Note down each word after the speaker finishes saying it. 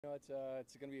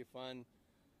It's going to be a fun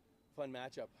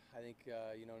matchup. I think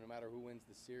no matter who wins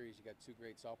the series, you got two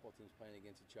great softball teams playing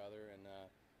against each other, and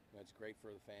it's great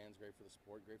for the fans, great for the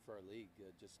sport, great for our league.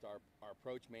 Just our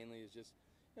approach mainly is just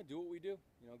do what we do.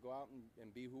 Go out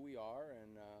and be who we are,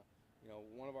 and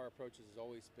one of our approaches has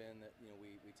always been that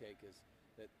we take is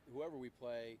that whoever we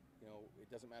play, it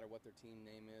doesn't matter what their team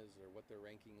name is or what their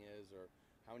ranking is or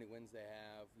how many wins they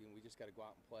have. We just got to go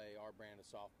out and play our brand of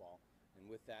softball. And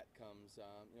with that comes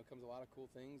comes a lot of cool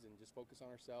things, and just focus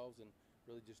on ourselves and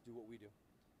really just do what we do.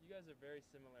 You guys are very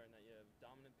similar in that you have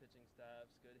dominant pitching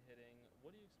staffs, good hitting.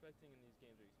 What are you expecting in these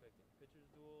games? Are you expecting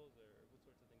pitchers duels, or what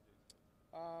sorts of things are you expecting?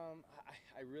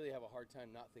 I really have a hard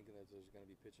time not thinking that there's going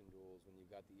to be pitching duels when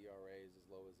you've got the ERAs as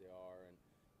low as they are, and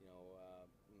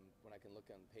when I can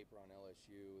look on paper on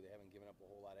LSU, they haven't given up a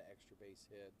whole lot of extra base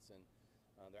hits, and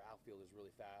their outfield is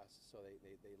really fast, so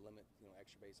they limit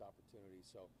extra base opportunities.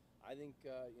 So I think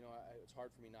it's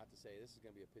hard for me not to say this is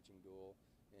going to be a pitching duel,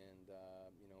 and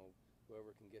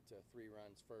whoever can get to 3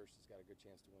 runs first has got a good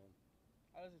chance to win.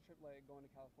 How does a trip like going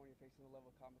to California, facing the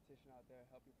level of competition out there,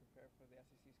 help you prepare for the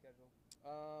SEC schedule?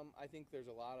 I think there's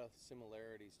a lot of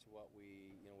similarities to what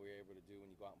we were able to do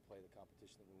when you go out and play the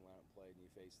competition that we went out and played, and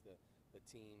you face the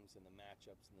teams and the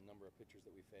matchups and the number of pitchers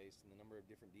that we faced and the number of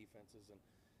different defenses and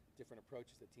different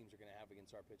approaches that teams are going to have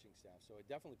against our pitching staff. So it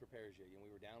definitely prepares you.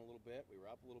 We were down a little bit, we were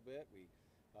up a little bit, we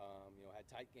had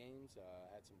tight games,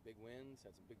 had some big wins,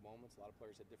 had some big moments. A lot of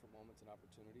players had different moments and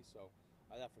opportunities. So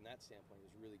I thought from that standpoint it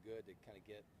was really good to kind of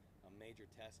get a major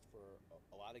test for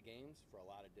a lot of games for a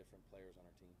lot of different players on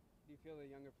our team. Do you feel the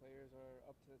younger players are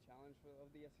up to the challenge of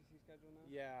the SEC schedule now?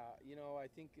 Yeah, I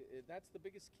think that's the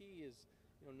biggest key is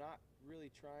not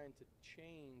really trying to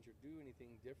change or do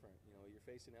anything different. You're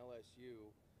facing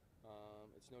LSU.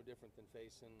 It's no different than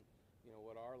facing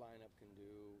what our lineup can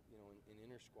do in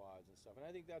inner squads and stuff. And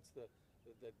I think that's the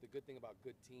good thing about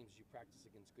good teams. You practice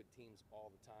against good teams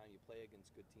all the time. You play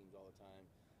against good teams all the time.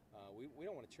 We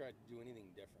don't want to try to do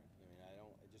anything different. I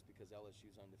don't, just because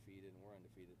LSU's undefeated and we're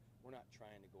undefeated, we're not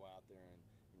trying to go out there and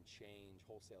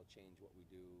wholesale change what we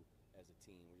do as a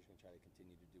team. We're just going to try to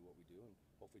continue to do what we do and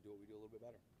hopefully do what we do a little bit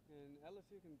better. And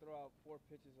LSU can throw out 4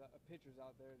 pitchers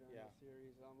out there during Yeah. the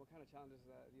series. What kind of challenges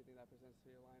do you think that presents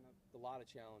to your lineup? A lot of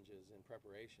challenges in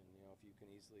preparation. If you can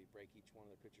easily break each one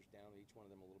of their pitchers down, each one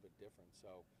of them a little bit different.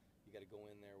 So you got to go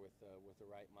in there with the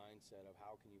right mindset of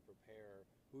how can you prepare,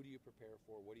 who do you prepare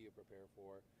for, what do you prepare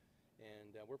for,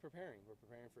 and we're preparing. We're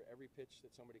preparing for every pitch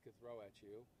that somebody could throw at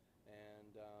you,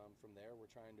 and from there we're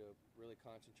trying to really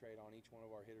concentrate on each one of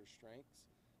our hitters' strengths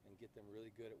and get them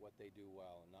really good at what they do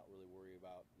well, and not really worry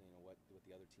about what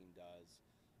the other team does.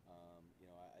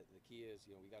 The key is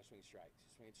we got to swing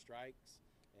strikes,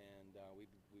 and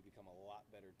we become a lot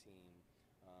better team.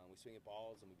 We swing at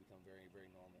balls, and we become very, very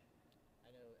normal. I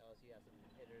know LSU has some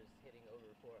hitters hitting over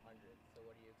 400. So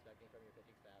what are you expecting from your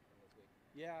pitching staff in this week?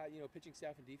 Yeah, pitching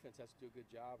staff and defense has to do a good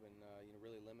job and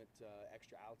really limit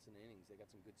extra outs in innings. They got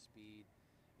some good speed,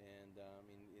 and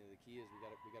the key is we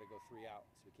got to go 3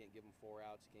 outs. We can't give them 4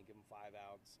 outs. You can't give them 5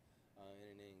 outs in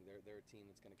an inning. They're a team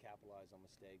that's going to capitalize on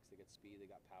mistakes. They got speed. They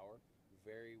got power.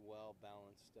 Very well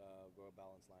balanced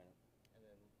lineup. And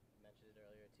then you mentioned it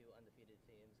earlier, 2 undefeated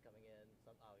teams coming in.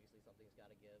 Obviously something's got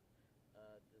to give.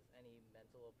 Does any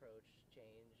mental approach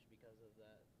change because of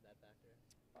that factor?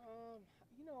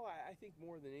 I think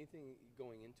more than anything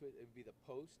going into it would be the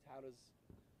post.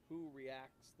 Who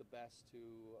reacts the best to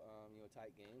a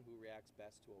tight game? Who reacts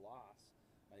best to a loss?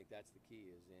 I think that's the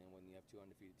key. And when you have 2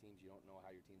 undefeated teams, you don't know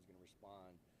how your team's going to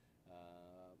respond,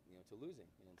 to losing.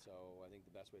 And so I think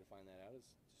the best way to find that out is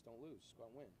just don't lose, just go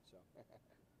out and win. So.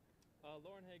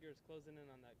 Lauren Hager's closing in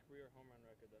on that career home run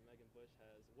record that Megan Bush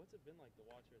has. What's it been like to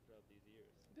watch her throughout these years?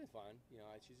 It's been fun.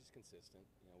 She's just consistent.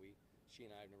 She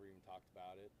and I have never even talked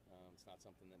about it. It's not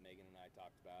something that Megan and I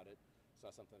talked about it. It's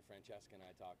not something that Francesca and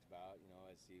I talked about.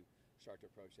 As you start to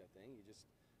approach that thing, you just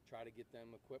try to get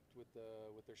them equipped with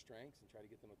their strengths and try to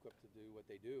get them equipped to do what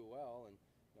they do well. And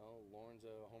Lauren's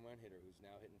a home run hitter who's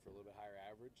now hitting for a little bit higher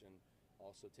average and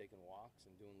also taking walks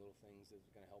and doing little things that's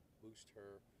going to help boost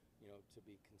her. To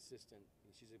be consistent.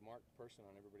 She's a marked person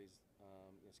on everybody's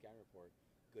scouting report.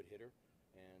 Good hitter,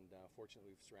 and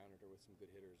fortunately we've surrounded her with some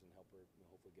good hitters and help her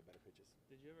hopefully get better pitches.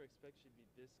 Did you ever expect she'd be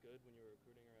this good when you were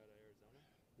recruiting her out of Arizona?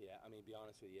 Yeah, be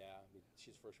honest with you, yeah.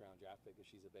 She's a first-round draft pick. If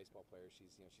she's a baseball player,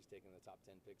 she's taking the top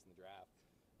 10 picks in the draft.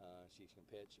 She can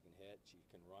pitch, she can hit, she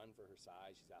can run for her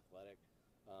size. She's athletic.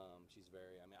 She's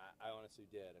very. I honestly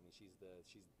did.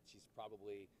 She's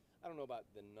probably. I don't know about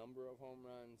the number of home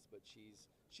runs, but she's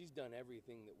done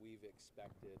everything that we've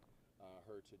expected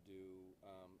her to do.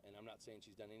 And I'm not saying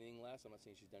she's done anything less. I'm not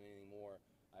saying she's done anything more.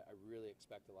 I really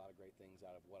expect a lot of great things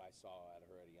out of what I saw out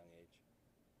of her at a